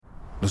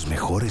Los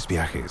mejores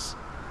viajes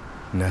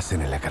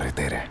nacen en la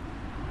carretera,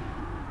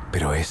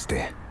 pero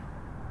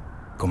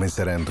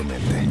comenzará en tu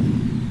mente.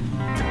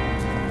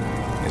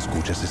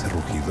 ¿Escuchas ese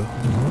rugido?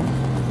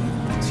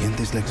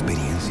 ¿Sientes la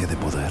experiencia de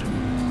poder?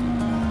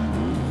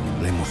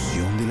 ¿La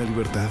emoción de la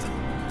libertad?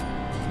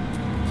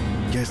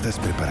 Ya estás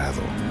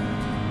preparado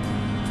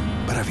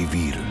para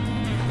vivir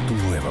tu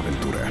nueva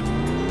aventura.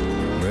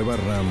 Nueva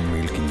Ram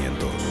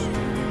 1500.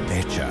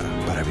 Hecha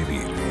para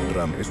vivir.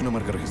 Ram es una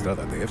marca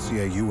registrada de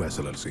FCI US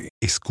LLC.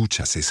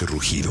 ¿Escuchas ese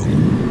rugido?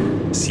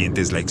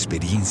 ¿Sientes la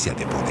experiencia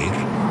de poder?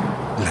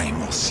 ¿La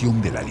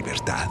emoción de la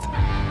libertad?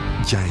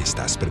 Ya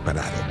estás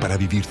preparado para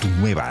vivir tu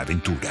nueva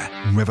aventura.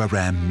 Nueva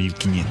Ram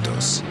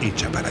 1500.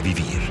 Hecha para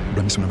vivir.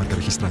 Ram es una marca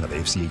registrada de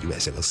FCI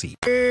US LLC.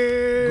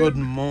 Good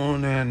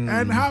morning.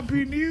 And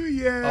Happy New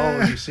Year.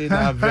 Oh, you see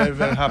that? Very,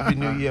 very Happy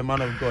New Year,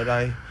 man of God.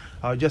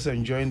 I was just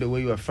enjoying the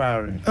way you were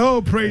firing.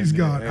 Oh, praise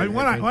God. And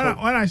when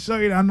I saw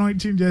it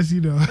anointing, just,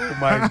 Oh,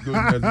 my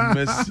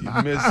goodness.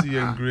 Mercy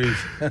and grace.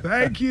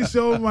 Thank you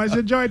so much.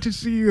 A joy to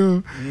see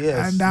you.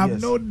 Yes. And I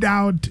have no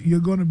doubt you're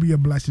going to be a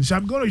blessing. So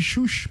I'm going to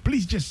shush.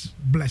 Please just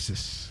bless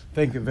us.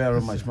 Thank you very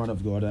much, man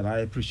of God. And I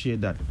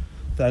appreciate that.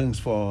 Thanks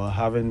for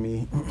having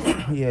me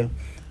here.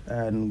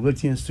 And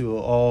greetings to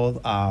all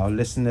our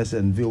listeners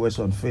and viewers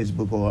on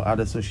Facebook or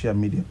other social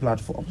media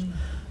platforms.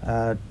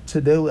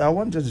 Today, I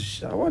want us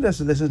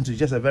to listen to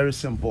just a very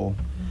simple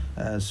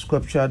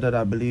scripture that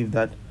I believe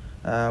that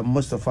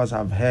most of us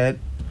have heard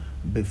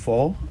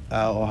before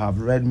or have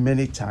read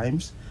many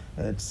times.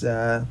 It's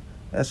a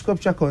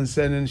scripture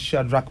concerning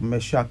Shadrach,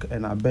 Meshach,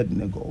 and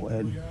Abednego.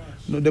 And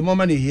the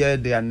moment you hear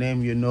their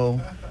name,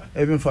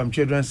 even from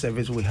children's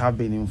service, we have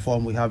been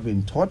informed, we have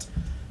been taught.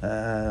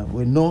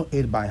 We know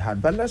it by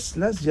heart. But let's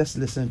just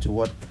listen to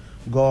what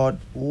God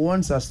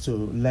wants us to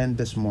learn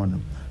this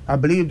morning. I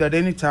believe that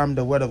anytime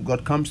the Word of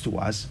God comes to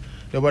us,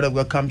 the Word of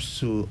God comes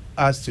to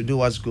us to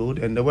do us good,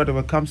 and the Word of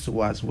God comes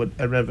to us with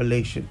a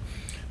revelation.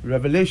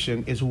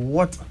 Revelation is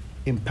what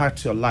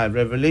impacts your life.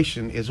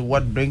 Revelation is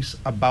what brings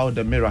about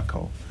the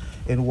miracle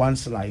in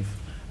one's life.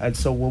 And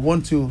so we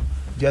want to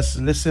just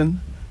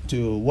listen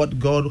to what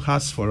God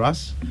has for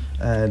us.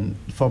 And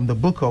from the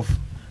book of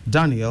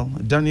Daniel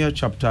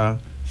chapter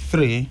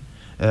 3,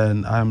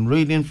 and I'm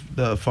reading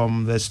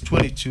from verse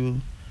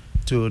 22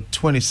 to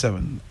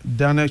 27.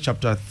 Daniel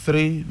chapter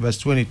 3, verse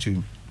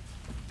 22.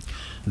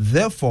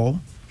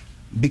 Therefore,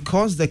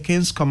 because the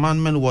king's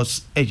commandment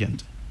was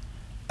urgent,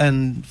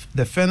 and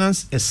the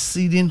furnace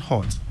exceeding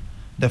hot,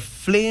 the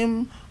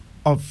flame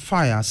of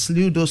fire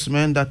slew those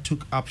men that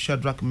took up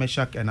Shadrach,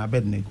 Meshach, and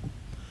Abednego.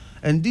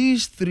 And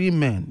these three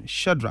men,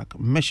 Shadrach,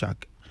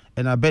 Meshach,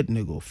 and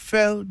Abednego,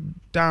 fell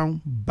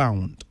down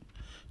bound.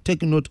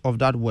 Take note of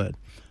that word.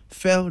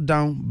 Fell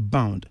down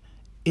bound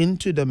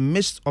into the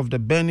midst of the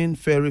burning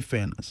fiery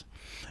furnace.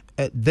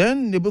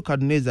 Then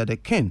Nebuchadnezzar the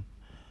king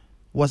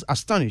was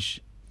astonished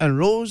and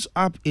rose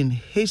up in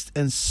haste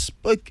and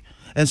spake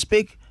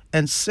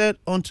and said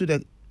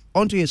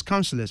unto his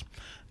counselors,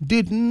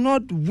 Did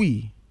not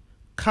we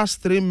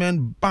cast three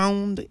men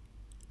bound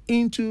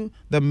into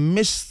the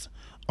midst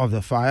of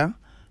the fire?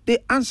 They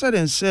answered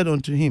and said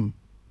unto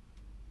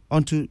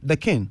the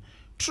king,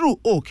 True,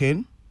 O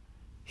king.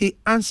 He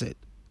answered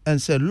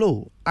and said,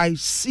 Lo, I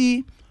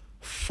see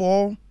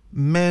 4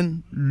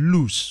 men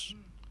loose,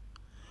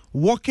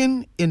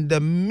 walking in the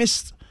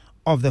midst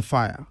of the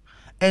fire,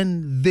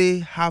 and they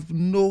have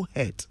no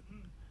head.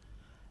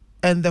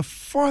 And the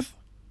form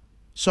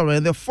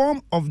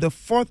of the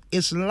fourth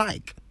is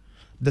like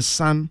the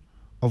Son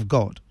of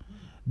God.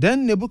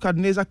 Then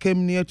Nebuchadnezzar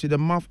came near to the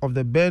mouth of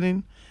the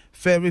burning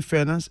fiery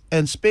furnace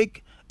and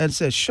spake and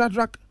said,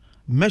 Shadrach,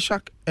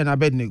 Meshach, and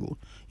Abednego,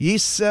 ye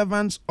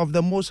servants of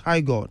the Most High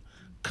God,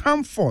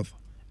 come forth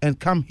and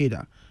come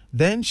hither.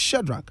 Then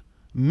Shadrach,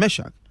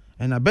 Meshach,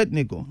 and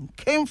Abednego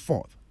came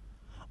forth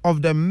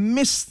of the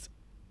midst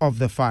of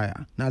the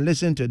fire. Now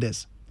listen to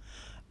this.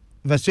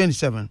 Verse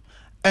 27.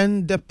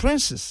 And the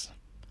princes,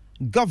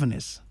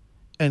 governors,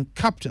 and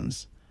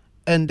captains,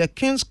 and the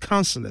king's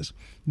counselors,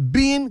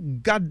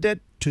 being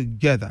gathered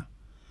together,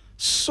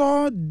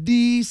 saw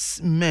these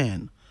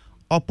men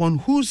upon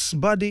whose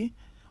bodies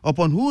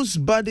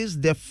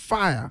the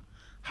fire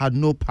had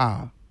no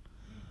power,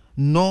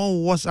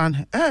 nor was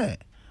an hair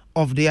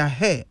of their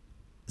hair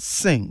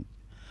singed,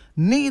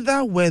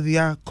 neither were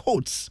their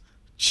coats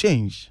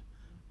changed.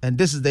 And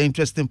this is the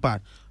interesting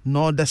part,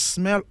 nor the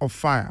smell of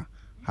fire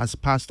has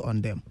passed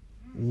on them.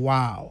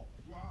 Wow.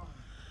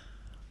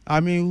 I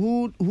mean,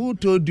 who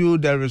told you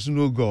there is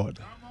no God?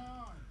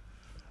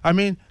 I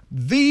mean,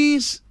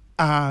 these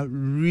are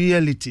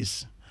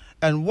realities.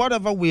 And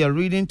whatever we are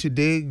reading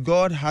today,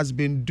 God has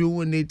been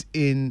doing it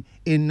in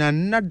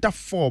another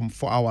form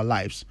for our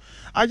lives.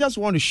 I just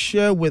want to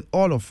share with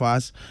all of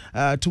us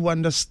to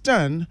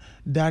understand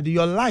that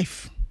your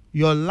life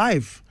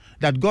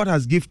that God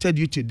has gifted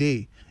you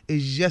today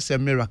is just a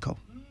miracle.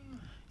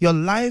 Your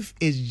life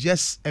is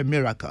just a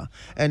miracle.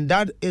 And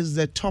that is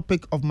the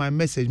topic of my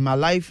message. My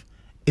life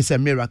is a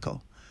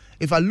miracle.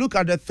 if I look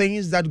at the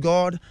things that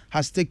God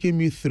has taken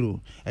me through,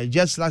 and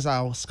just as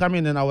I was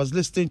coming and I was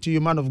listening to you,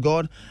 man of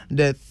God,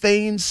 the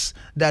things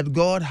that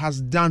God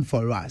has done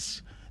for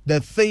us, the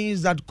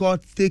things that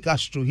God take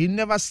us through. He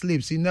never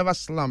sleeps. He never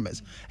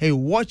slumbers. He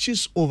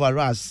watches over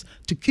us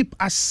to keep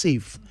us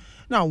safe.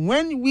 Now,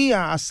 when we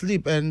are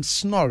asleep and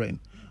snoring,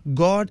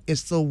 God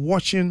is still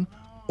watching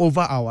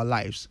over our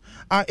lives.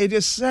 It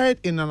is said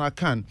in an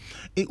account,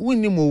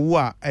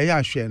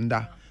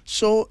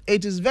 so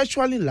it is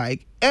virtually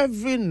like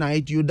every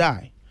night you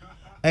die,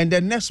 and the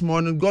next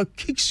morning God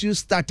kicks you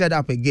started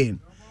up again.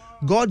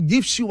 God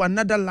gives you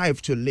another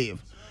life to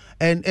live.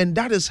 And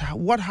that is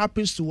what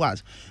happens to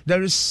us.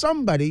 There is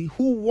somebody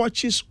who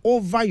watches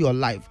over your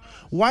life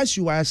whilst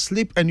you are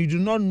asleep and you do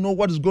not know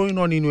what is going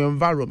on in your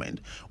environment.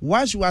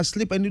 Whilst you are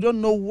asleep and you don't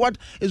know what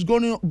is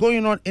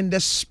going on in the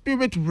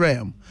spirit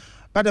realm.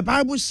 But the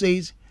Bible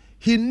says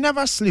he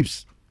never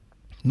sleeps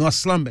nor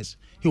slumbers.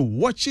 He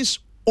watches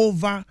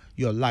over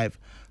your life.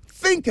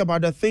 Think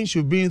about the things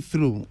you've been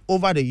through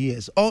over the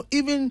years, or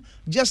even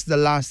just the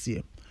last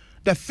year.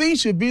 The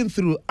things you've been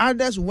through,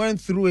 others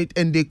went through it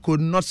and they could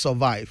not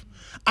survive.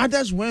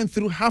 Others went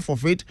through half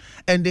of it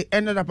and they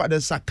ended up at the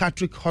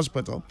psychiatric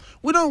hospital.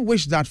 We don't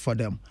wish that for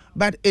them,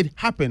 but it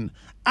happened.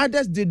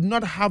 Others did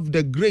not have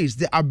the grace,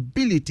 the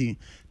ability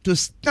to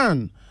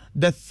stand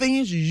the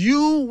things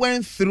you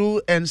went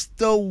through and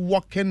still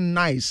walking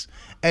nice,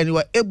 and you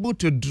were able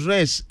to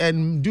dress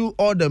and do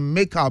all the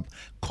makeup,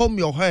 comb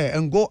your hair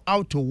and go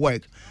out to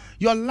work.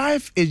 Your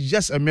life is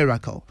just a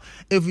miracle.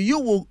 If you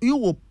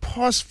will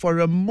pause for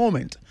a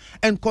moment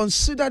and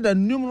consider the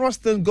numerous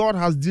things God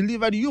has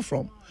delivered you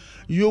from,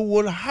 you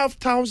will have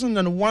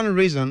 1,001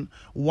 reasons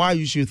why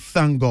you should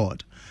thank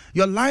God.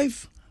 Your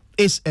life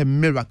is a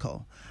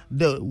miracle.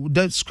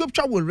 The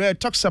scripture we read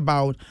talks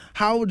about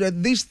how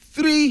these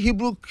 3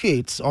 Hebrew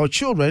kids or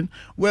children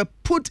were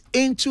put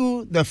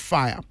into the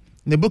fire.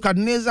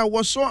 Nebuchadnezzar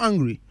was so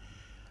angry,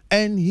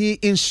 and he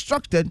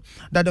instructed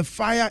that the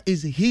fire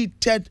is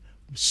heated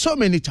so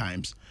many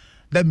times.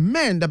 The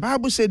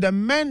Bible said the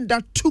men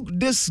that took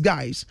these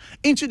guys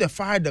into the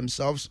fire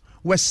themselves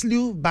were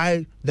slew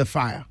by the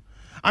fire.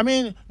 I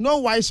mean, no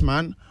wise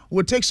man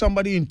would take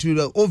somebody into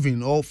the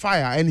oven or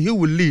fire and he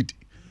will lead.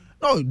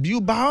 No, you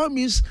by all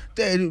means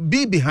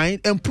be behind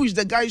and push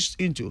the guys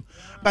into.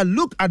 But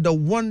look at the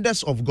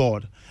wonders of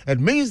God. It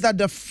means that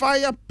the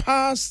fire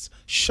passed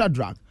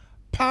Shadrach,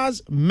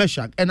 passed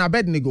Meshach and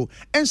Abednego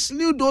and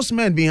slew those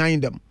men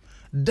behind them.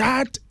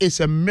 That is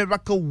a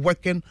miracle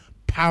working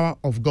power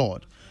of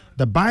God.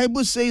 The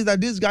Bible says that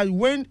these guys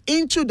went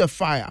into the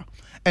fire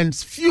and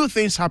few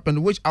things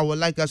happened, which I would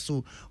like us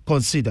to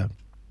consider.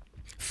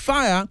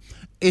 Fire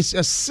is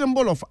a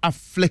symbol of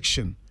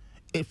affliction.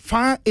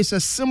 Fire is a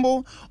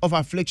symbol of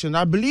affliction.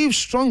 I believe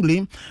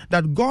strongly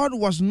that God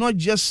was not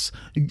just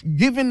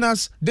giving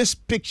us this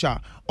picture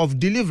of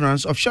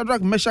deliverance of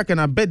Shadrach, Meshach, and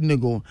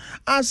Abednego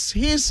as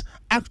his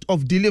act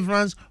of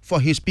deliverance for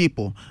his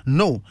people.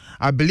 No,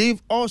 I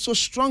believe also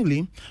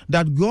strongly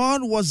that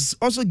God was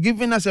also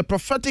giving us a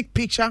prophetic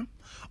picture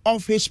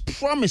of his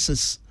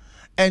promises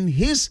and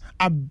his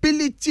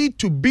ability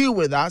to be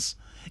with us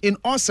in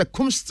all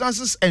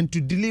circumstances and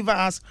to deliver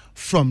us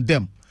from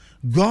them.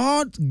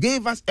 God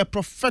gave us a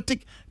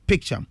prophetic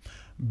picture.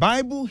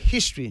 Bible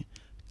history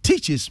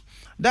teaches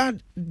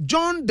that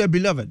John the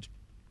Beloved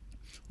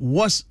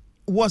was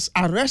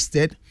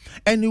arrested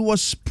and he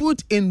was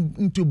put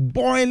into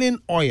boiling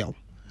oil.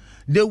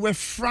 They were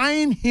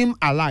frying him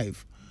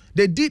alive.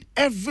 They did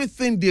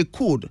everything they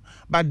could,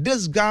 but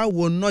this guy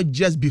will not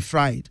just be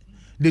fried.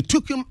 They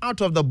took him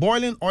out of the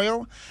boiling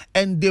oil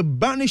and they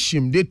banished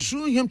him. They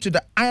threw him to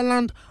the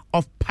island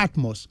of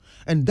Patmos.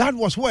 And that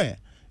was where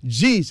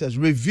Jesus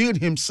revealed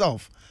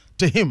himself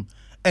to him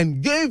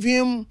and gave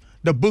him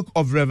the book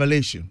of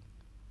Revelation.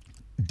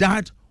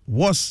 That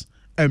was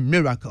a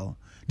miracle.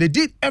 They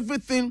did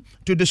everything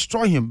to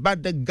destroy him,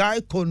 but the guy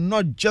could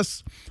not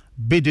just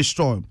be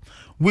destroyed.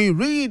 We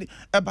read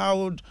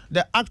about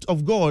the act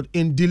of God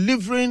in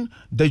delivering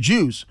the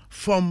Jews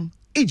from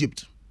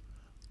Egypt.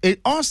 It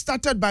all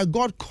started by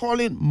God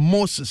calling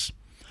Moses.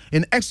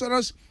 In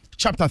Exodus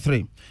chapter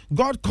 3,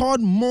 God called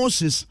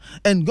Moses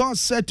and God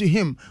said to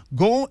him,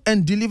 go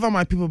and deliver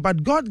my people.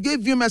 But God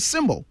gave him a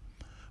symbol.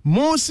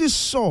 Moses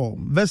saw,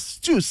 verse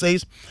 2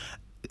 says,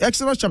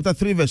 Exodus chapter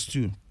 3 verse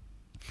 2,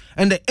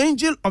 and the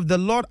angel of the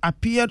Lord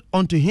appeared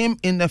unto him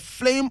in a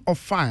flame of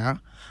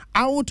fire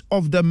out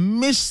of the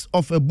midst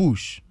of a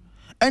bush.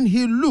 And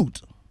he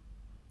looked,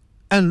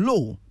 and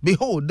lo,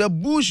 behold, the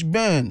bush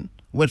burned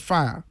with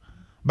fire,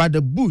 but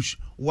the bush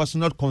was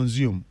not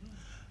consumed.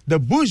 The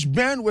bush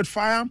burned with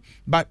fire,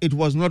 but it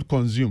was not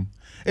consumed.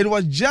 It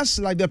was just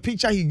like the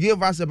picture he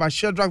gave us about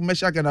Shadrach,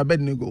 Meshach, and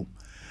Abednego.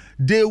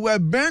 They were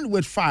burned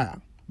with fire,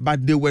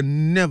 but they were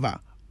never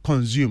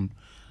consumed.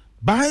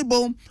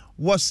 Bible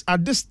was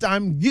at this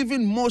time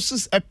giving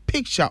Moses a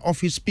picture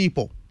of his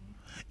people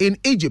in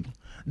Egypt,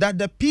 that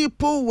the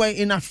people were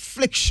in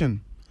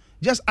affliction.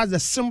 just as the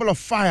symbol of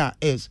fire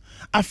is.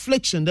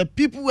 Affliction, the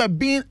people were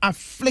being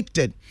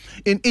afflicted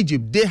in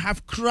Egypt. They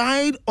have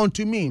cried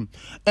unto me,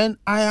 and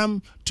I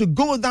am to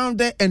go down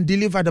there and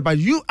deliver them. But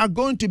you are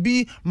going to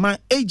be my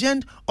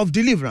agent of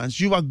deliverance.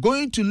 You are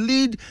going to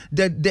lead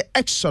the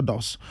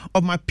exodus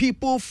of my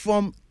people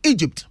from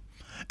Egypt.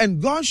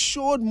 And God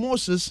showed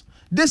Moses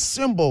this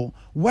symbol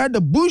where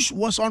the bush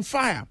was on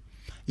fire,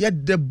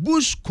 yet the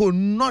bush could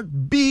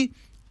not be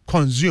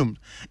consumed.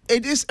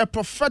 It is a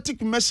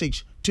prophetic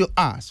message to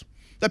us,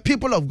 the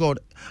people of God.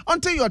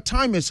 Until your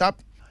time is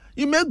up,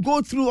 you may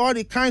go through all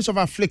the kinds of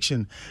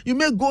affliction. You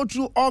may go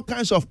through all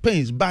kinds of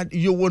pains, but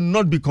you will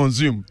not be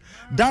consumed.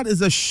 That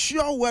is a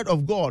sure word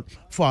of God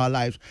for our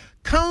lives.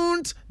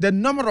 Count the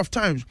number of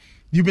times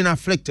you've been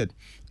afflicted.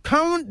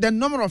 Count the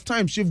number of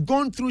times you've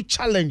gone through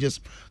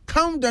challenges.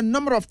 Count the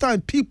number of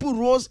times people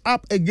rose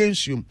up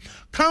against you.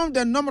 Count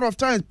the number of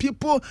times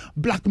people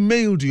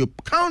blackmailed you.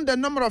 Count the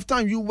number of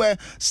times you were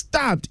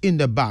stabbed in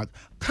the back.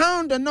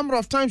 Count the number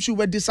of times you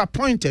were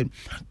disappointed.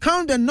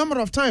 Count the number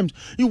of times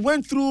you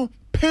went through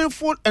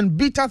painful and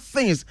bitter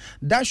things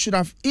that should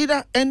have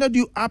either ended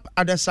you up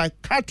at a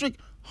psychiatric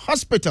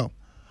hospital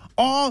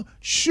or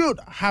should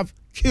have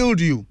killed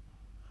you.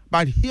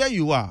 But here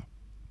you are.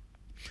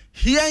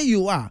 Here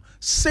you are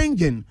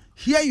singing.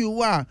 Here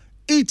you are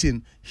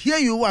eating. Here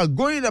you are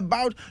going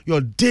about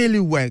your daily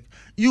work.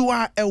 You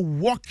are a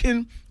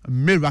walking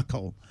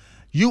miracle.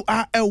 You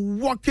are a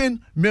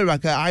walking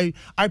miracle. I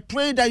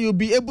pray that you'll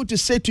be able to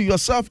say to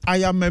yourself, I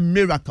am a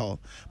miracle.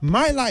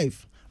 My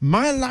life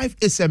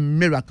is a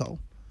miracle.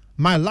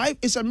 My life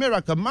is a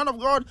miracle. Man of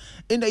God,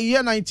 in the year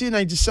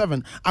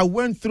 1997, I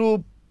went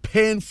through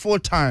painful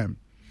time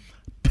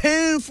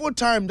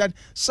that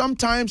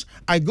sometimes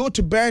I go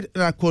to bed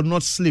and I could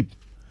not sleep.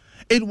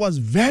 It was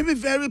very,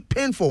 very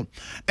painful.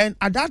 And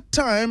at that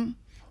time,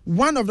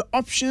 one of the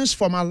options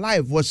for my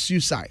life was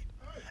suicide.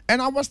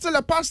 And I was still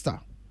a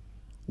pastor.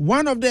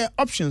 One of the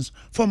options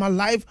for my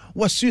life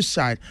was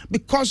suicide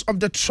because of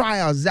the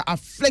trials, the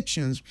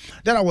afflictions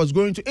that I was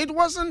going through. It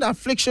wasn't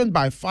affliction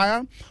by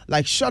fire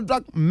like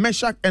Shadrach,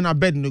 Meshach, and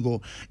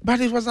Abednego,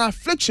 but it was an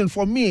affliction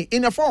for me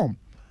in a form.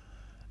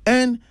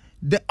 And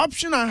the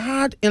option I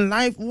had in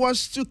life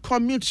was to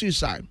commit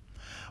suicide.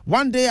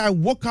 One day I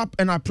woke up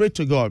and I prayed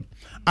to God.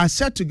 I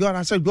said,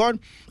 God,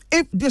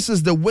 if this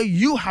is the way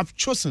you have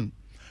chosen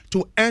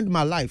to end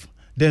my life,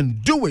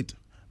 then do it.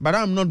 But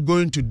I'm not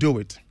going to do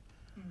it.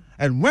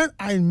 And when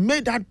I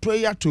made that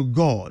prayer to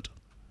God,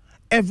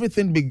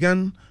 everything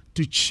began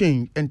to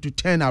change and to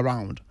turn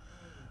around.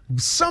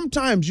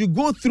 Sometimes you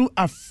go through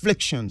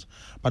afflictions,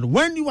 but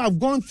when you have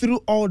gone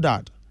through all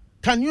that,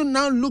 can you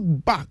now look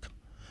back?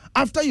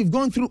 After you've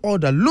gone through all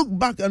that, look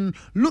back and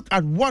look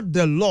at what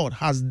the Lord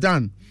has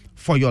done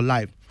for your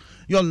life.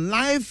 Your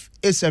life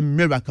is a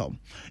miracle.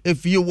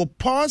 If you will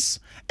pause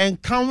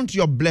and count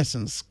your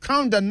blessings,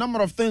 count the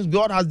number of things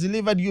God has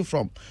delivered you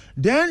from,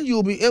 then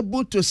you'll be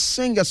able to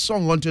sing a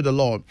song unto the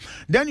Lord.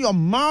 Then your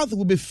mouth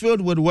will be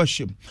filled with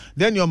worship.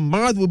 Then your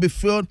mouth will be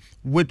filled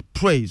with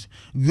praise.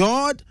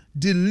 God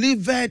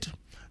delivered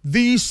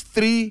these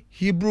 3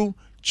 Hebrew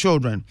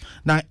children.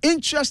 Now,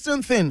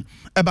 interesting thing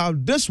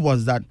about this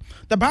was that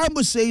the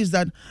Bible says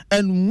that,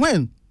 and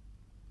when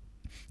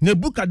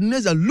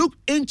Nebuchadnezzar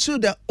looked into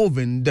the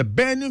oven, the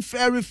burning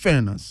fiery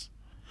furnace,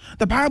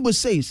 the Bible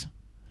says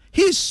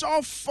he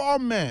saw 4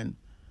 men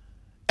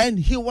and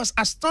he was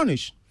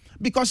astonished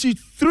because he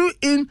threw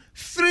in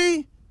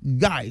 3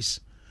 guys.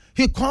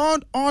 He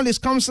called all his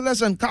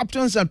counselors and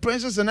captains and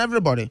princes and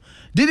everybody.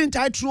 Didn't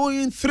I throw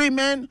in 3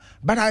 men?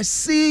 But I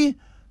see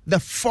the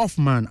 4th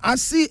man. I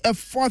see a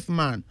 4th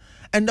man.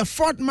 And the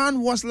 4th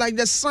man was like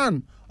the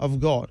Son of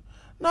God.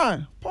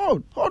 Now,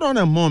 Paul, hold on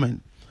a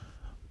moment.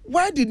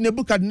 Where did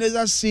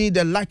Nebuchadnezzar see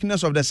the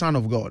likeness of the Son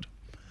of God?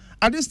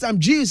 At this time,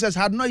 Jesus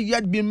had not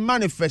yet been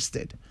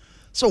manifested.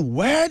 So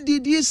where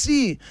did he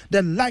see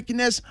the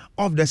likeness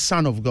of the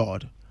Son of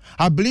God?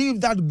 I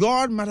believe that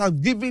God might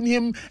have given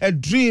him a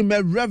dream,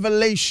 a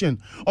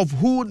revelation of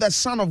who the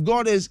Son of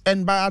God is.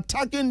 And by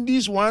attacking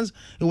these ones,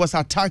 he was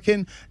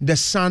attacking the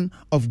Son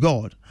of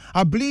God.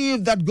 I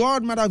believe that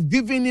God might have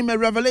given him a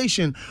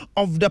revelation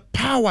of the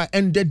power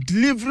and the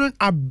delivering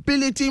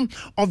ability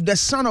of the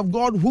Son of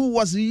God who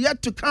was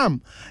yet to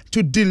come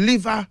to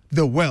deliver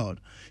the world.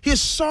 He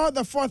saw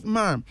the 4th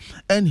man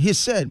and he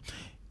said,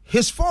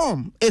 his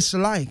form is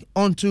like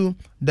unto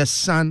the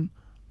Son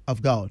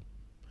of God.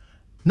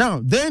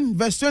 Now, then,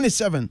 verse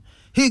 27,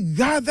 he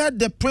gathered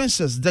the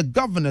princes, the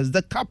governors,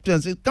 the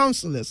captains, the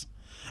counselors.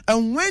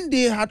 And when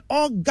they had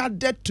all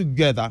gathered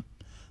together,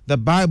 the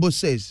Bible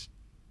says,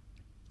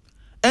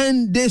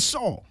 and they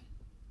saw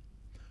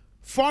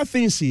 4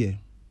 things here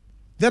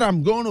that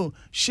I'm going to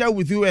share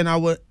with you, and I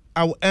will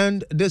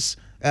end this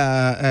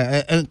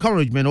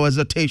encouragement or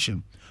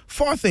exhortation.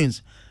 4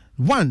 things.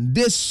 1,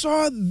 they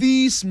saw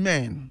these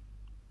men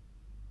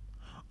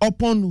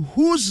upon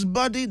whose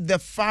body the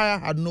fire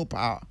had no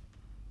power.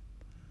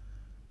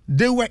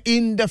 They were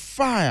in the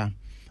fire,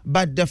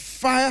 but the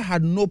fire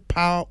had no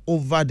power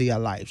over their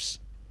lives.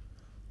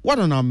 What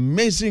an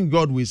amazing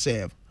God we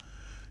serve.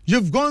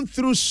 You've gone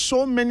through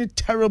so many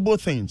terrible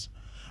things,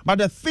 but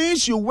the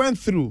things you went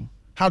through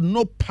had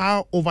no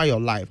power over your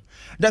life.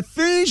 The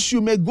things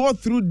you may go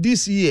through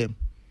this year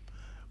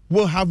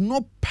will have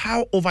no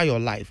power over your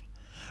life,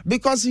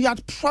 because he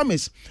had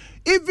promised,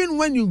 even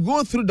when you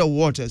go through the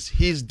waters,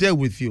 he is there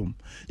with you.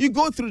 You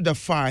go through the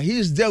fire, he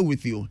is there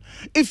with you.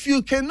 If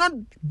you cannot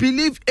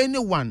believe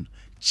anyone,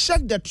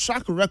 check the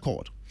track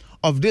record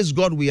of this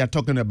God we are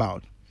talking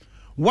about.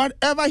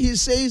 Whatever he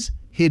says,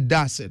 he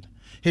does it.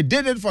 He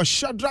did it for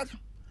Shadrach.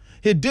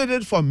 He did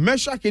it for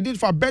Meshach. He did it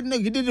for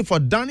Abednego. He did it for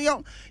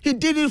Daniel. He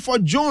did it for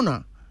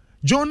Jonah.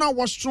 Jonah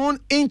was thrown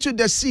into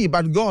the sea,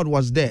 but God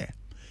was there.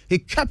 He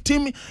kept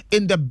him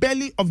in the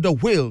belly of the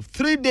whale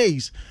 3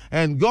 days,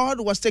 and God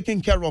was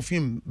taking care of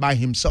him by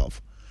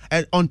himself,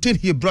 and until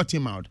he brought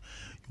him out.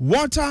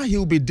 Water, he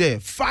will be there.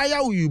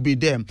 Fire, will be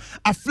there.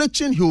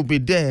 Affliction, he will be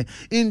there.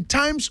 In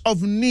times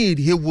of need,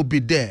 he will be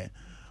there.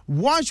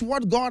 Watch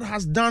what God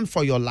has done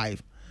for your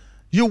life.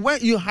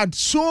 You had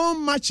so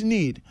much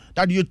need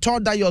that you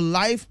thought that your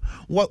life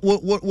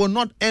will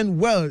not end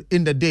well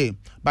in the day,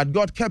 but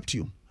God kept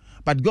you.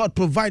 But God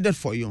provided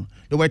for you.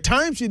 There were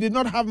times you did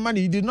not have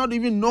money. You did not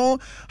even know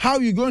how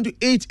you're going to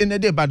eat in a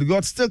day, but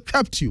God still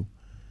kept you.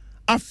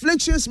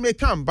 Afflictions may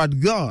come, but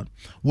God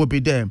will be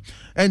there.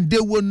 And they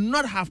will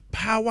not have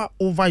power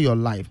over your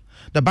life.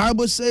 The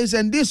Bible says,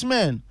 and this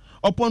man,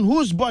 upon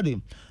whose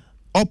body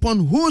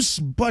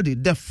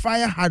the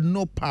fire had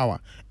no power.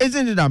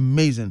 Isn't it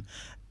amazing?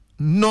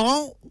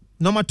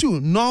 Number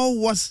 2, nor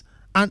was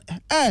an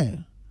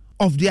hair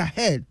of their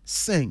head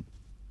singed.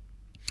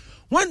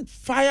 When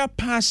fire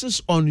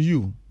passes on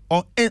you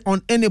or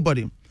on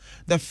anybody,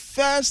 the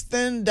first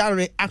thing that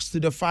reacts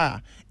to the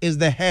fire is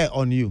the hair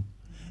on you.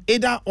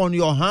 Either on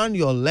your hand,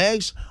 your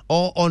legs,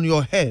 or on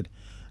your head.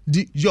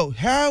 Your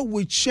hair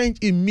will change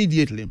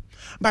immediately.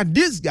 But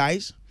these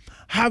guys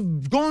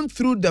have gone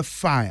through the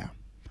fire.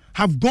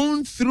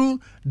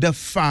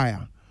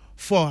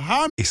 For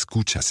how?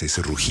 Escuchas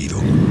ese rugido.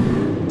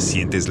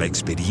 Sientes la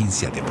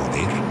experiencia de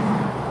poder,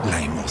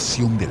 la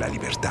emoción de la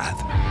libertad.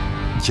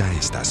 Ya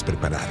estás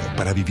preparado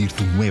para vivir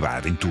tu nueva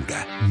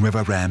aventura.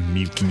 Nueva Ram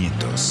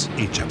 1500,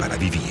 hecha para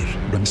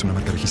vivir. Ram es una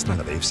marca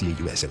registrada de FCA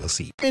US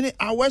LLC. Many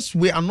hours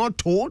we are not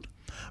told,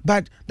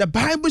 but the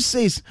Bible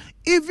says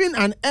even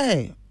an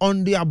hair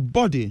on their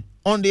body,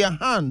 on their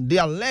hand,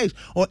 their legs,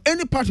 or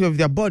any part of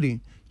their body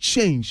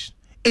changed.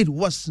 It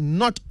was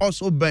not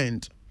also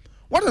burnt.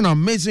 What an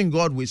amazing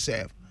God we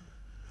serve.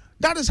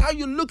 That is how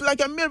you look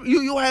like a miracle.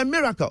 You are a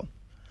miracle.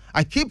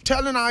 I keep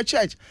telling our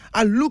church,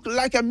 I look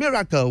like a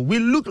miracle. We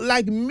look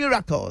like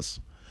miracles.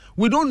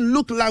 We don't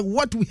look like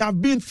what we have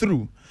been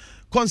through.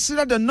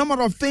 Consider the number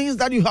of things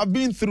that you have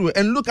been through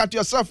and look at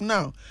yourself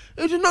now.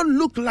 You do not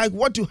look like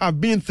what you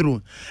have been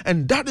through.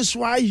 And that is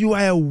why you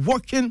are a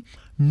walking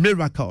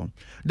miracle.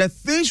 The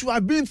things you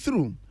have been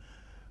through.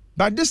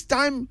 By this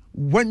time,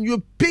 when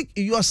you pick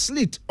your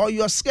slit or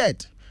your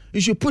skirt,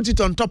 you should put it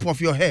on top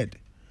of your head.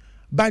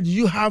 But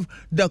you have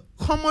the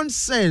common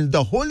sense,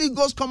 the Holy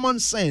Ghost common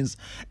sense,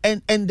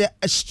 and the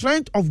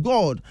strength of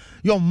God.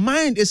 Your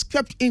mind is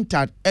kept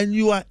intact, and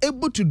you are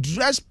able to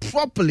dress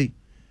properly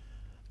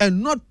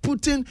and not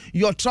putting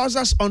your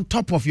trousers on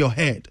top of your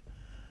head.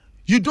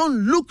 You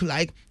don't look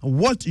like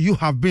what you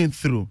have been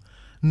through.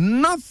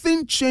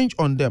 Nothing changed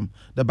on them.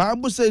 The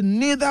Bible says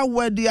neither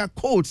were their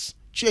coats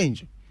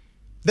changed.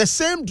 The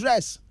same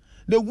dress,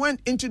 they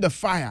went into the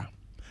fire.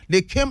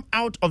 They came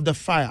out of the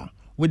fire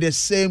with the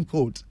same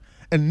coat.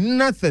 And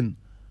nothing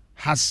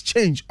has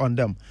changed on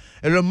them.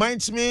 It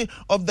reminds me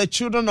of the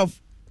children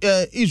of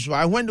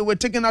Israel when they were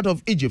taken out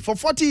of Egypt for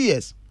 40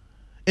 years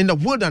in the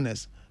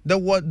wilderness. There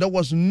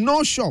was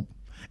no shop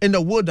in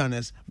the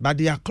wilderness, but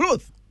their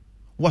clothes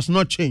was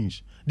not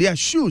changed. Their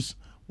shoes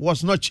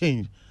was not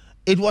changed.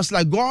 It was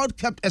like God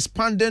kept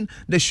expanding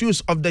the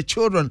shoes of the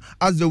children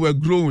as they were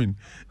growing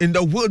in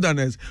the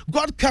wilderness.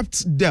 God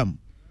kept them,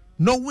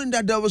 knowing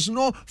that there was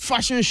no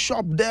fashion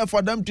shop there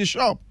for them to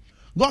shop.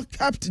 God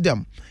kept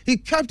them. He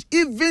kept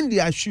even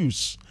their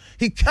shoes.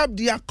 He kept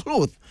their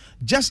clothes,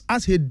 just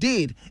as he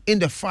did in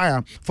the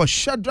fire for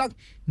Shadrach,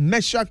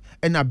 Meshach,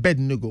 and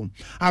Abednego.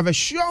 I have a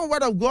sure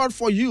word of God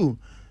for you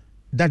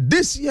that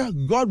this year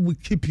God will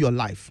keep your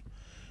life.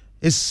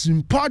 It's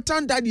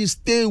important that you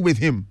stay with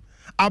him.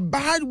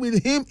 Abide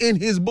with him in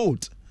his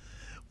boat.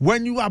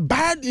 When you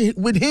abide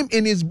with him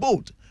in his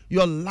boat,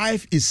 your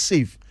life is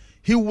safe.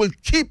 He will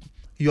keep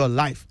your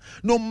life.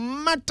 No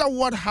matter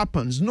what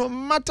happens, no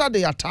matter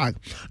the attack,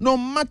 no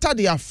matter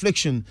the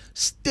affliction,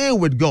 stay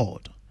with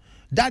God.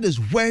 That is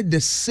where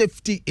the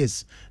safety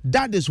is.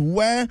 That is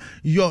where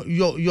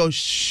your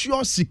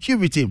sure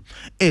security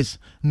is.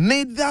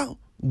 Neither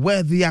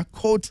were their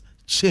coats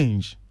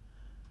changed.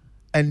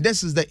 And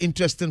this is the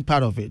interesting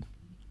part of it.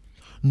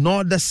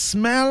 Nor the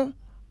smell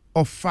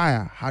of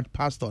fire had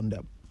passed on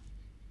them.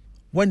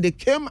 When they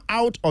came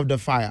out of the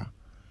fire,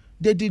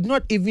 they did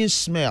not even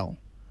smell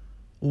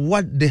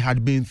what they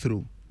had been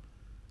through.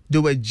 They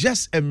were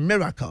just a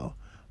miracle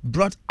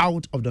brought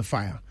out of the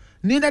fire.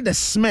 Neither the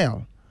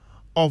smell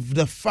of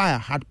the fire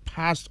had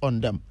passed on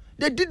them.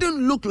 They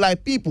didn't look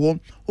like people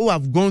who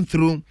have gone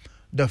through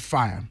the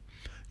fire.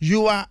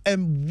 You are a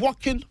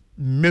walking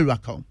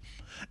miracle.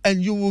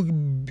 And you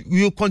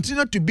will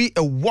continue to be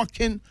a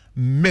walking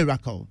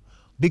miracle.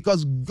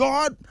 Because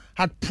God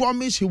had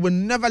promised he will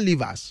never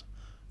leave us,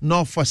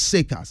 nor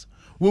forsake us.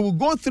 We will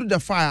go through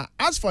the fire.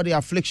 As for the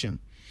affliction,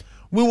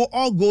 we will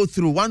all go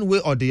through one way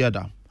or the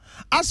other.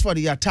 As for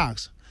the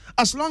attacks,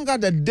 as long as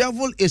the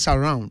devil is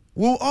around,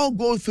 we will all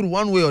go through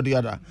one way or the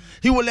other.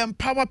 He will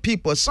empower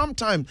people.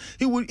 Sometimes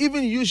he will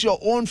even use your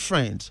own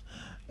friends.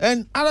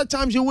 And other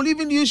times he will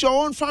even use your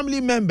own family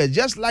members,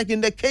 just like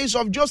in the case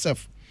of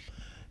Joseph.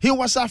 He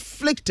was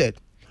afflicted.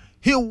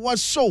 He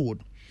was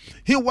sold.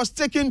 He was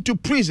taken to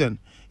prison,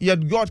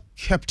 yet God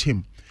kept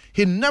him.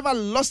 He never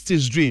lost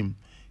his dream.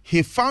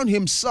 He found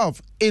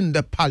himself in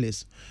the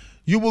palace.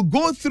 You will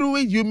go through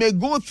it. You may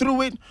go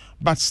through it,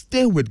 but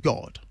stay with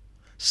God.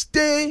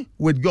 Stay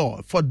with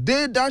God. For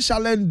they that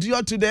shall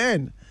endure to the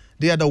end,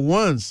 they are the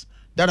ones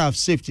that have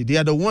safety. They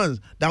are the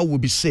ones that will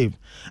be saved.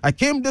 I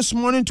came this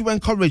morning to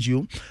encourage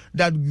you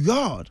that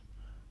God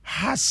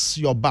has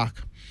your back.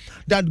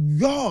 That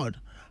God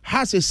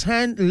has his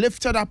hand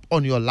lifted up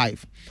on your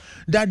life.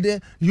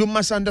 That you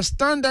must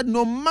understand that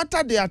no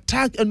matter the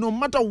attack and no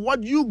matter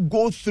what you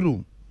go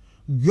through,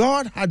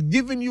 God had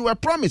given you a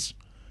promise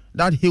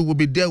that he will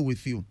be there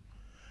with you.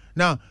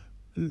 Now,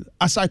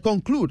 as I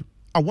conclude,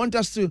 I want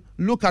us to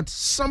look at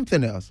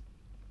something else.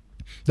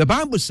 The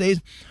Bible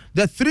says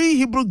the 3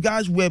 Hebrew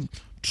guys were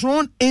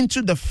thrown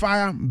into the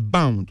fire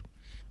bound.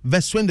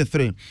 Verse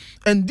 23.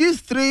 And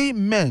these 3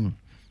 men,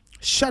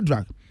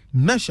 Shadrach,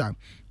 Meshach,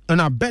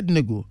 and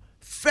Abednego,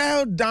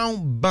 fell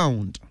down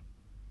bound.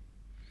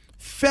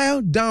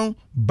 Fell down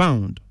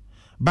bound.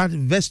 But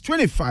verse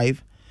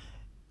 25,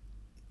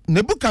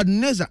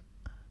 Nebuchadnezzar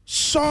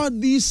saw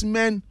these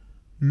men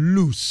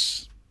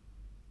loose.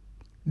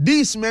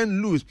 These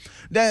men loose.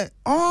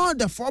 All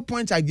the 4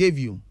 points I gave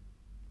you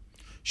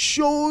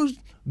shows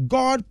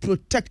God's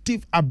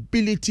protective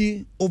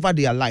ability over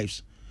their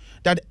lives.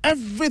 That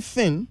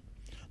everything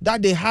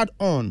that they had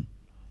on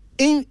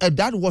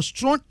that was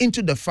thrown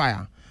into the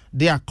fire,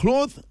 their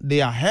clothes,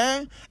 their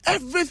hair,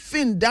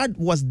 everything that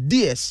was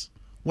theirs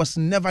was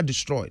never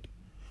destroyed.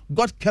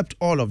 God kept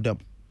all of them.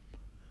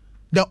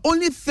 The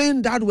only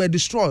thing that were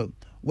destroyed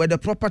were the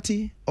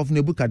property of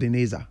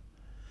Nebuchadnezzar,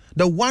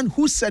 the one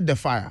who set the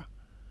fire.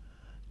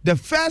 The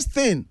first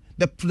thing,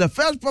 the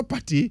first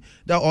property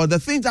or the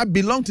things that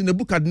belonged to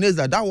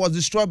Nebuchadnezzar that was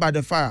destroyed by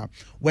the fire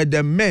were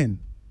the men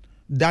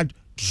that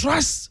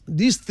thrust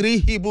these 3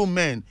 Hebrew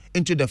men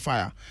into the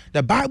fire.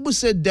 The Bible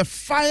said the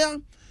fire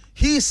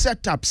he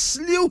set up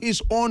slew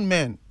his own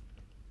men.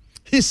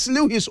 He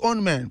slew his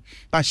own men.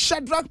 But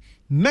Shadrach,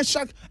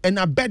 Meshach, and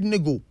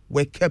Abednego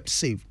were kept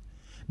safe.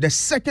 The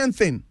second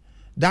thing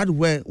that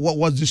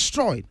was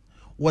destroyed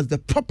was the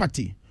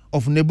property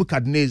of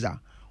Nebuchadnezzar,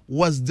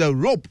 was the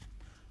rope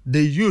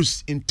they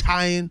used in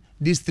tying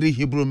these 3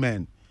 Hebrew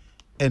men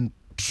and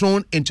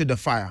thrown into the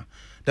fire.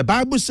 The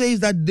Bible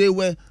says that they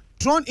were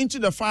thrown into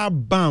the fire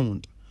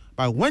bound.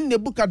 But when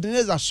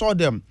Nebuchadnezzar saw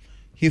them,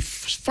 he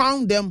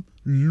found them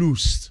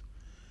loosed.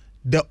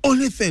 The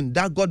only thing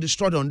that got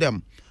destroyed on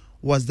them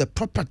was the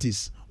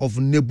properties of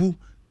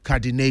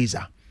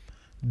Nebuchadnezzar.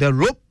 The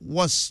rope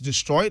was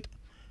destroyed.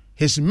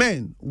 His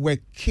men were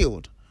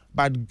killed,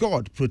 but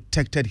God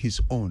protected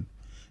his own.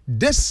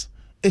 This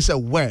is a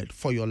word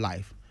for your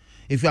life.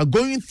 If you are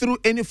going through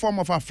any form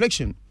of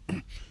affliction,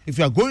 if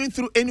you are going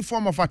through any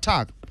form of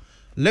attack,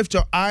 lift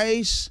your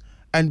eyes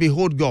and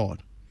behold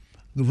God.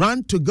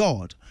 Run to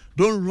God.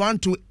 Don't run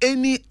to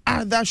any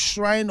other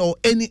shrine or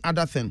any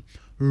other thing.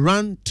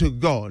 Run to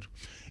God.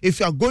 If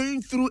you are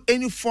going through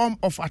any form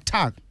of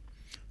attack,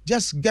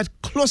 just get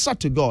closer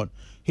to God.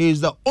 He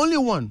is the only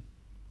one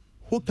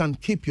who can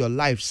keep your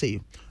life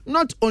safe.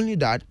 Not only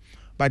that,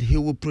 but he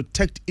will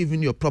protect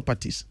even your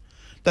properties.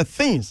 The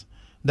things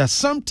that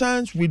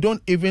sometimes we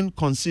don't even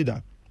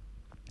consider,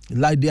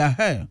 like their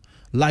hair,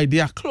 like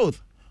their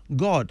clothes,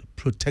 God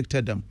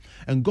protected them.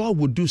 And God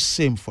will do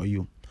same for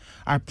you.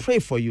 I pray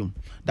for you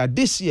that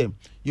this year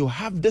you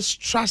have this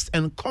trust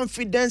and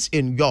confidence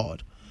in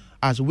God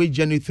as we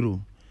journey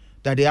through.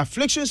 That the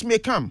afflictions may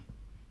come,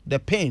 the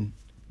pain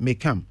may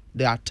come,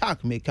 the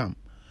attack may come.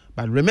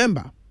 But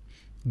remember,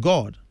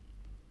 God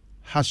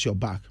has your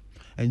back.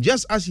 And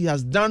just as he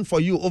has done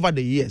for you over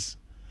the years,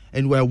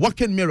 and we're a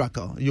walking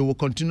miracle, you will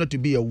continue to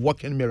be a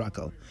walking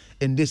miracle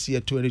in this year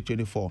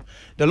 2024.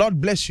 The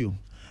Lord bless you,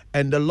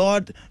 and the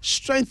Lord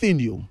strengthen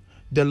you.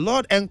 The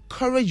Lord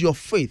encourage your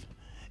faith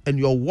and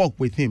your walk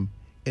with him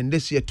in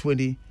this year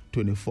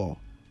 2024.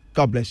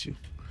 God bless you.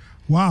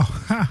 Wow.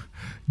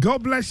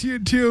 God bless you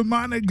too,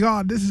 man of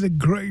God. This is a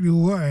great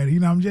word.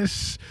 I'm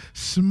just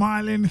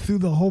smiling through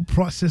the whole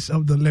process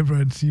of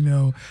deliverance,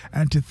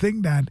 and to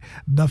think that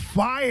the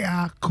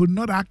fire could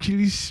not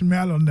actually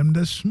smell on them,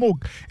 the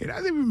smoke. It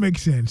doesn't even make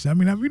sense. Have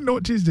you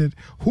noticed that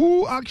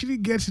who actually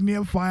gets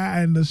near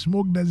fire and the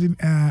smoke doesn't,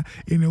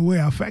 in a way,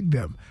 affect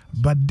them?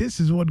 But this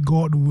is what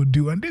God will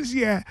do. And this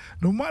year,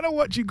 no matter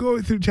what you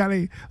go through,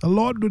 Charlie, the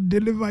Lord will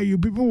deliver you.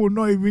 People will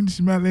not even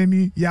smell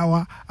any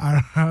yawa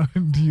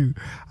around you.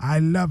 I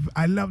love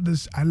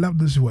this. I love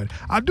this word.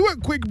 I'll do a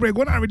quick break.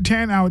 When I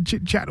return, I'll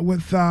chit chat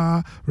with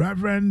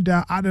Reverend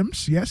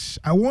Adams. Yes,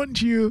 I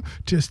want you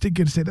to stick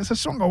and say, there's a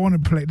song I want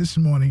to play this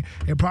morning.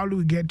 It probably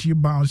will get you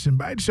bouncing,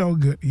 but it's all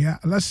good. Yeah,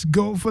 let's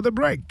go for the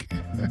break.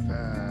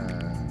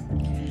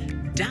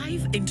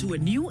 Dive into a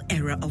new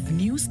era of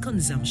news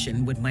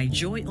consumption with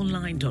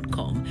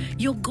myjoyonline.com,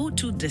 your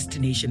go-to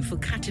destination for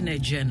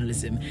cutting-edge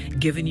journalism,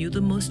 giving you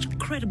the most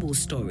credible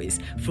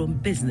stories from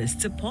business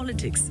to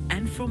politics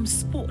and from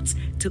sports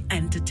to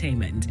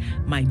entertainment.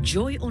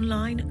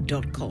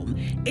 Myjoyonline.com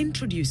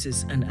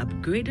introduces an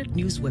upgraded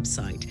news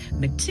website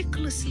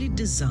meticulously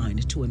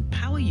designed to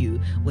empower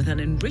you with an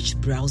enriched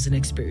browsing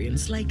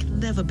experience like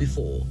never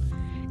before.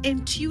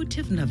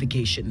 Intuitive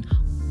navigation.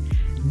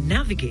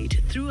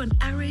 Navigate through an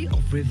array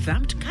of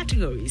revamped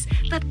categories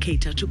that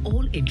cater to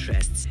all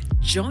interests.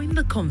 Join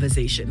the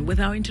conversation with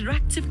our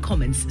interactive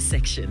comments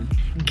section.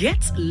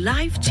 Get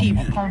live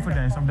TV,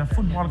 confidence of the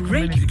football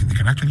radio, community. You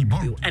can actually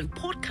borrow. and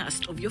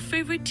podcast of your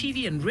favorite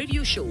TV and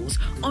radio shows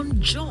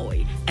on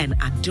Joy and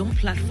Adom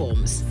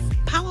platforms.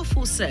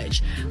 Powerful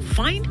search.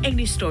 Find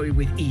any story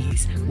with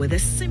ease with a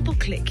simple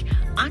click.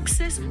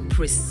 Access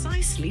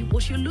precisely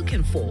what you're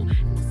looking for.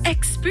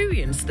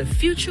 Experience the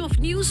future of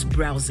news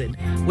browsing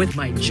with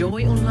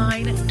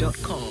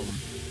myjoyonline.com.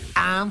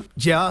 I'm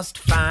just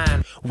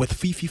fine with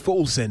Fifi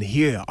Folsen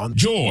here on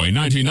Joy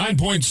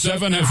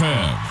 99.7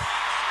 FM.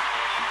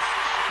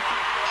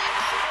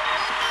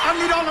 I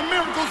need all the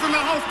miracles in the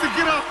house to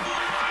get up.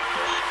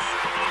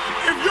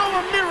 If you're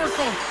a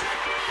miracle,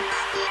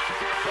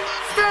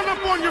 stand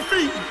up on your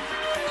feet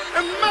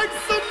and make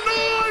some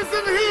noise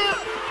in here.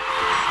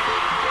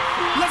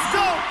 Let's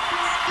go.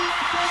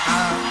 I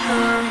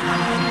heard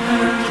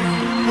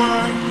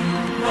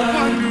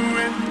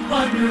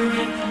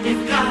wondering if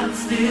God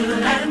still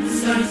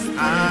answers.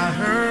 I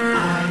heard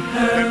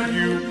that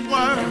you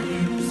were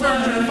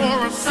searching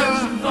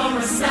for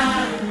a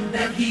sign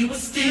that He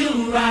was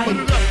still right. Put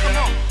it up, come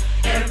on.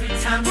 Every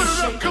time you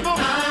shake my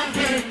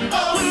head,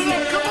 oh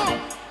yeah. Come on.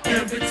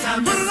 Every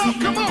time you see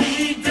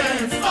me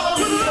dance, oh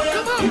yeah.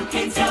 Come on. You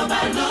can't tell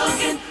by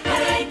looking, I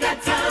ain't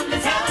got time to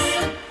tell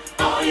you.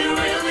 All you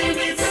really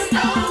need to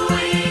know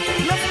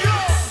is, let's go.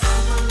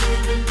 I'm a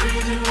living,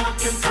 breathing,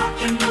 walking,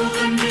 talking,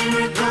 moving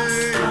miracle.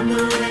 I'm a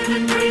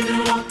living,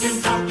 breathing, walking,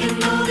 talking,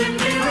 moving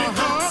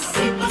miracle.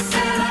 People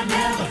said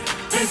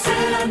they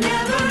said I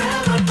never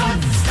ever, but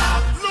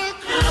stop, look,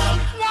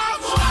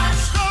 watch, 'cause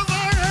I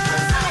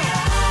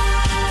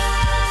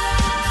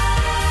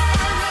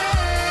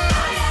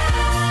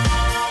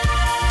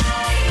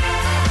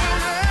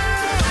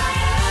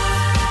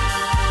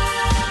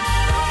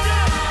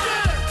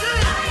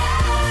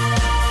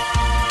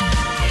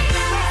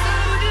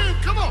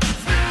come on. I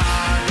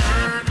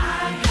heard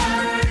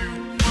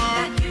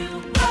that you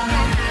were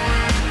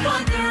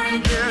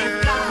wondering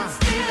if God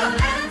still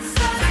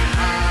answers.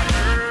 I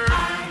heard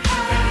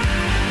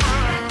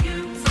that you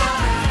were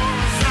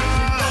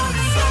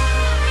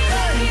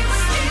He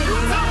was still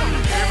right.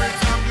 Every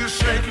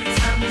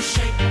time you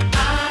shake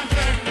my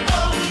head,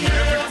 oh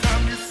yeah.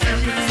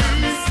 Every time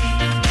you see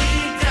me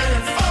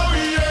dance, oh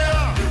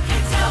yeah. You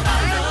can tell by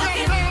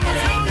looking, it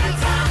ain't got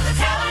time to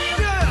tell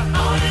you.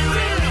 All you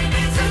really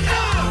need to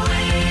know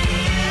is,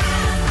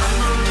 I'm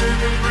a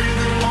living,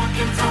 breathing,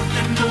 walking,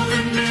 talking,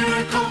 moving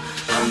miracle.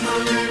 I'm a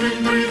living,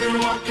 breathing,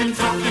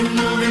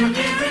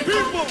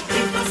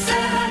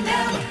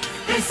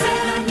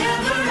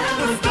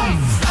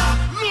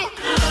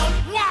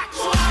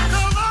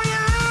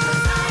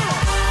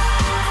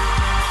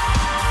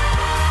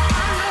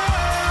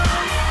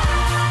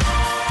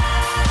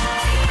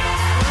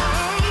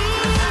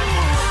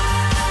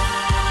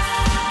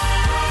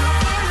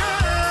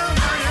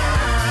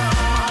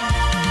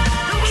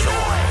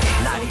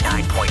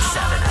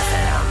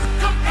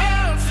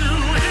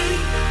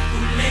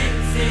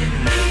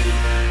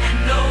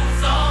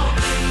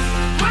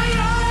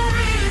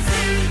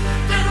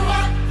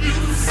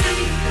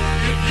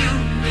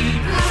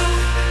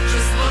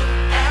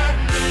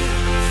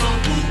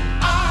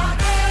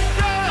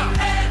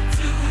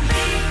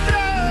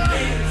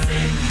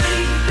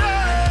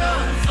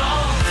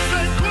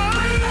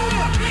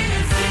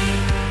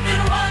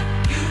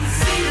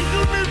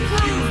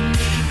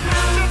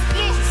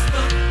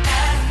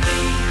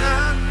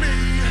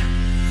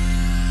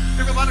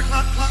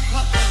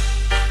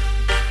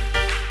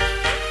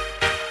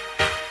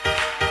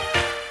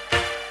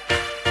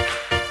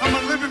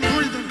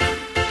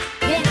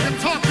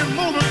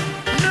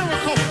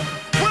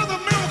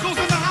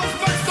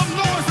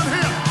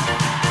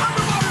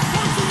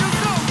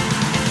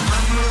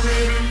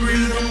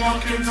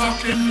 walking,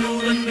 talking,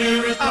 moving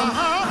miracle.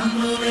 I'm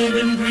a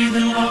living,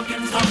 breathing,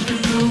 walking,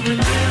 talking, moving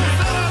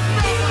miracle.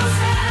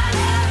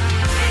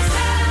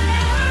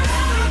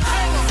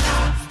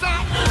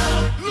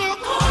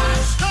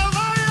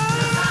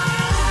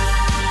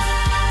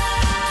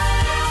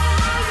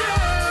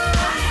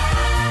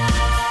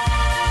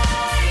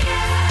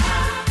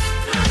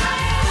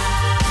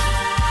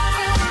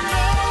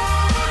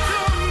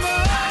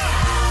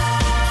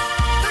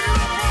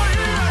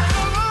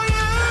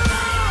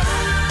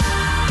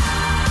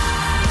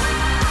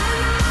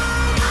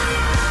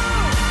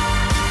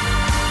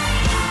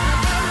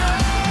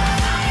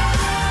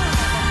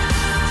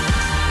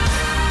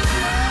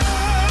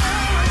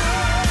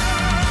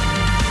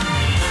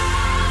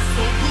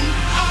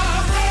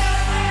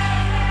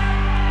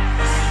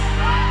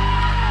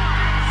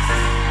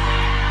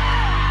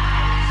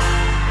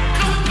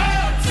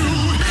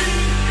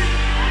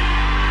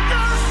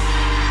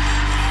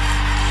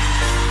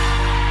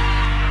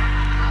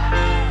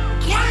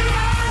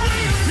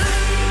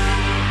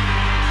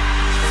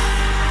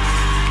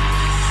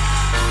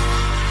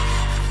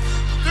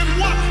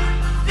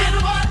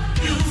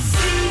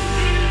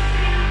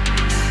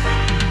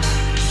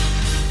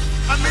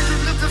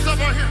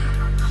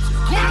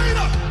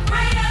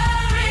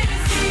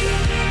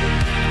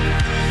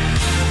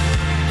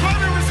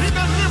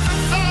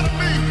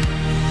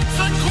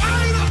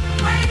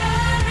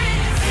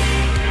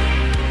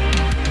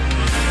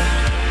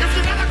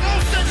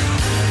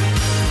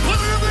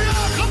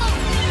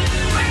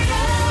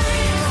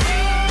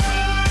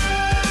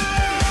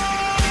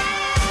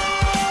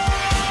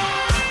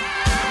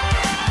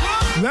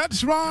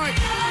 That's right.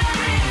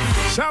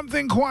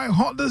 Something quite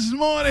hot this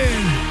morning.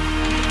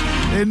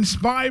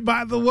 Inspired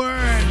by the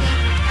word.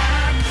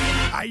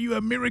 Are you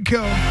a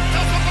miracle?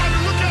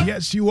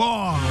 Yes, you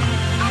are.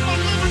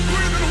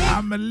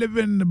 I'm a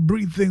living,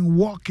 breathing,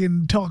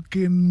 walking,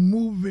 talking,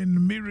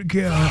 moving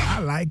miracle. I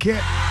like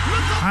it.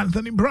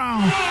 Anthony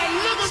Brown.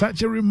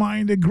 Such a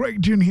reminder.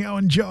 Great tune here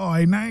on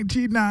Joy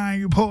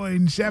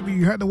 99.7.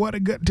 You heard the word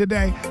of God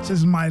today. It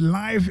says, my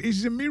life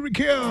is a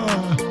miracle.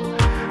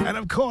 And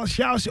of course,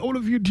 shouts to all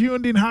of you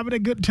tuned in, having a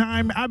good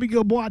time.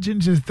 Abigail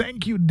Boateng says,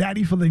 thank you,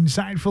 Daddy, for the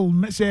insightful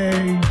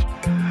message.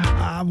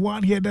 I have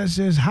one here that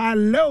says,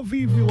 hello,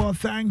 Vivi. Well,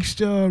 thanks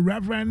to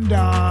Reverend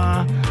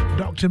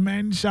Dr.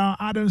 Mensa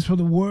Adams for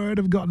the word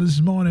of God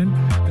this morning.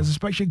 There's a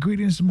special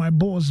greetings to my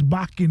boss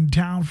back in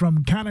town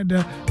from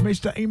Canada,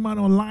 Mr.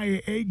 Emmanuel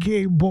Lai,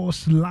 a.k.a.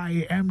 Boss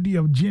Lai, MD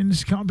of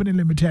Jeans Company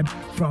Limited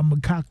from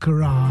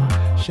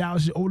Kakara.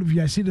 Shouts to all of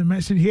you. I see the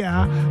message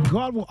here.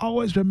 God will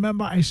always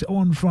remember his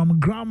own, from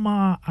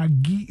Grandma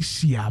Agi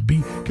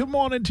Siabi. Good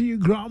morning to you,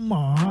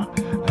 Grandma.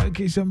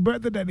 Okay, some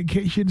birthday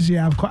dedications here.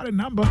 I have quite a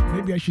number.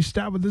 Maybe I should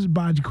start with this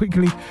badge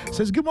quickly.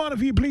 Says, good morning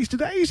to you, please.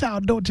 Today is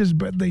our daughter's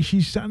birthday.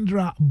 She's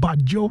Sandra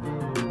Bajo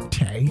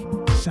Tay.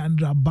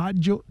 Sandra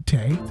Bajo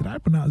Tay. Did I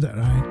pronounce that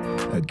right?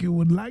 Okay,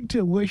 would like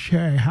to wish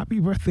her a happy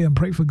birthday and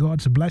pray for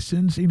God's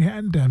blessings in her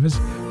endeavors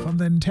from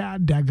the entire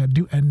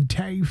Dagadu and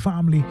Tay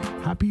family.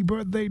 Happy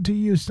birthday to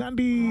you,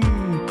 Sandy.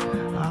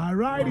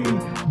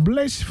 Alrighty.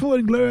 Blissful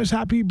and glorious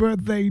happy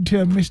birthday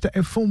to Mr.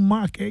 Efum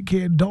Mark,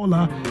 aka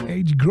Dollar,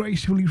 aged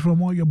gracefully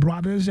from all your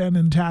brothers and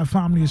entire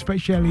family,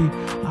 especially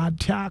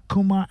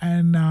Takuma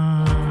and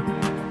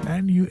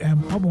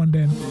NUM. Come on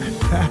then.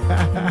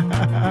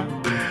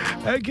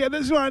 Okay,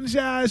 this one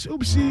says,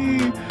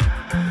 oopsie.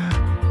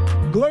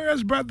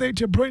 Glorious birthday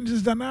to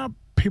Princess Dana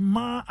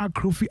Pima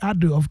Akrofi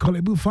Ado of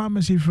Kolebu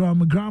Pharmacy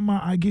from Grandma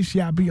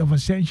Agisiabi of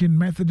Ascension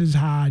Methodist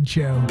Hard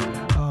Show.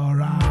 All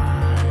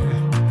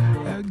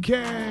right.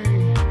 Okay.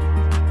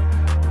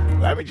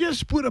 Let me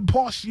just put a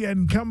pause here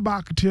and come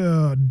back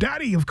to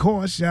Daddy, of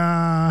course.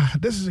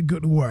 This is a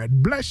good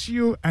word. Bless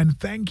you and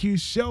thank you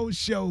so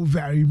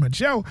very much.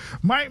 So,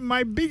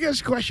 my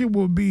biggest question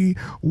will be,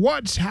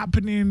 what's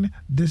happening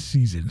this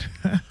season?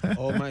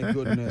 Oh, my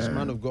goodness,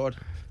 man of God.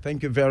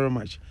 Thank you very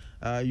much.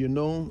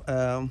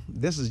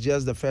 This is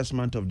just the first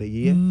month of the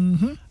year.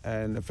 Mm-hmm.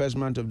 And the first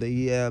month of the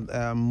year,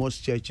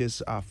 most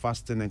churches are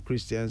fasting and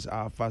Christians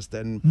are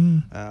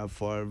fasting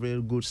for a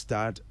real good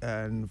start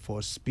and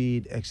for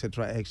speed,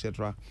 etc.,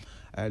 etc.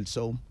 And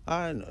so,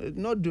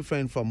 not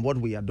different from what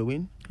we are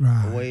doing.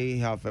 Right. We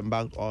have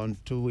embarked on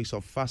 2 weeks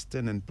of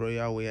fasting and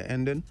prayer. We are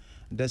ending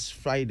this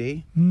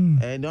Friday.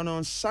 Mm. And then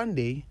on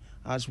Sunday,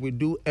 as we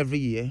do every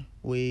year,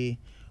 we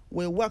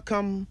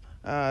welcome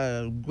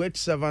great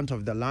servant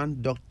of the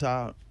land,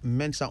 Dr.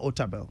 Mensa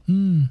Adams,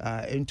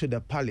 into the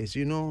palace.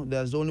 You know,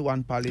 there's only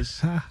one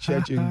palace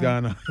church in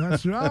Ghana.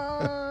 That's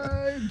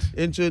right.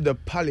 Into the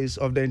palace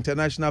of the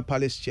International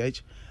Palace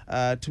Church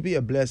to be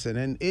a blessing.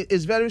 And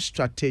it's very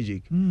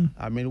strategic.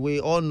 I mean, we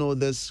all know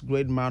this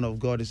great man of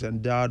God is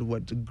endowed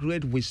with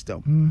great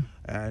wisdom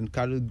and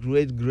carries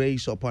great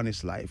grace upon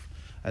his life.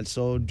 And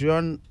so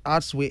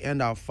as we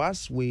end our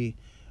fast, we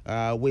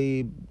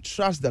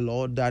trust the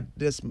Lord that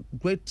this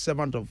great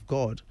servant of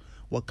God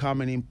will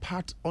come and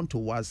impart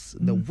unto us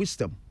the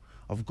wisdom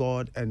of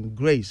God and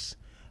grace,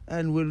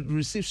 and we'll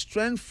receive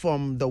strength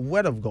from the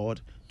word of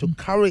God to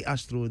carry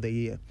us through the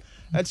year.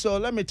 And so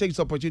let me take this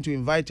opportunity to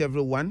invite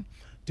everyone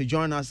to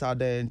join us at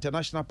the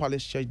International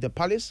Palace Church, the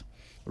Palace,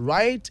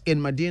 right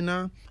in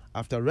Medina,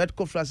 after Red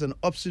Cofras and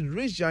opposite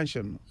Ridge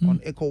Junction on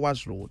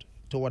ECOWAS Road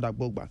toward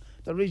Agbogba.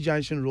 The Ridge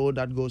Junction Road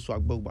that goes to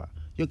Agbogba.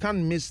 You can't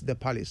miss the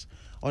Palace.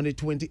 On the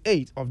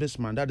 28th of this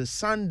month, that is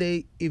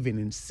Sunday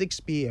evening, 6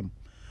 p.m.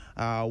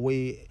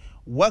 We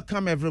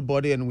welcome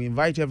everybody and we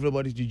invite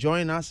everybody to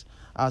join us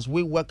as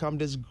we welcome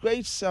this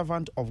great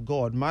servant of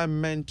God, my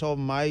mentor,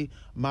 my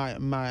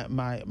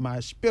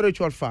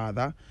spiritual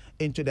father,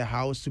 into the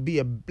house to be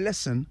a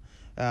blessing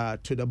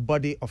to the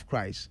body of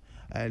Christ.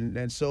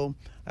 And so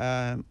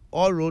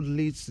all road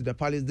leads to the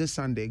Palace this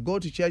Sunday. Go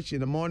to church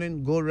in the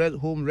morning, go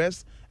home,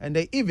 rest, and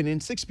the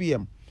evening, 6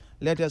 p.m.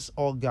 Let us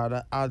all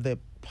gather at the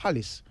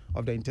Palace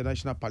of the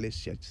International Palace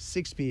Church,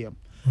 6 p.m.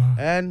 Wow.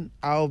 And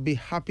I'll be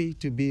happy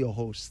to be your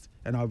host,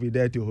 and I'll be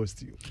there to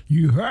host you.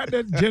 You heard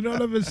it,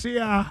 General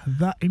Overseer,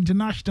 the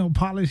International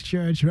Palace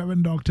Church,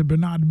 Reverend Dr.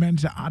 Bernard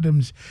Mensa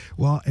Adams.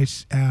 Well,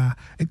 it's a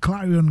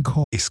clarion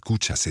call.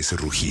 ¿Escuchas ese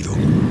rugido?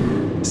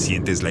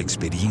 ¿Sientes la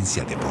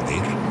experiencia de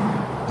poder?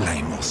 ¿La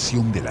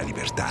emoción de la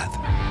libertad?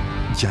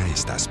 Ya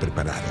estás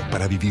preparado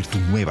para vivir tu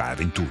nueva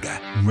aventura.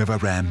 Nueva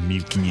Ram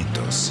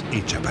 1500,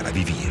 hecha para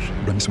vivir.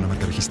 Ram es una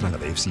marca registrada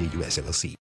de FCA US LLC.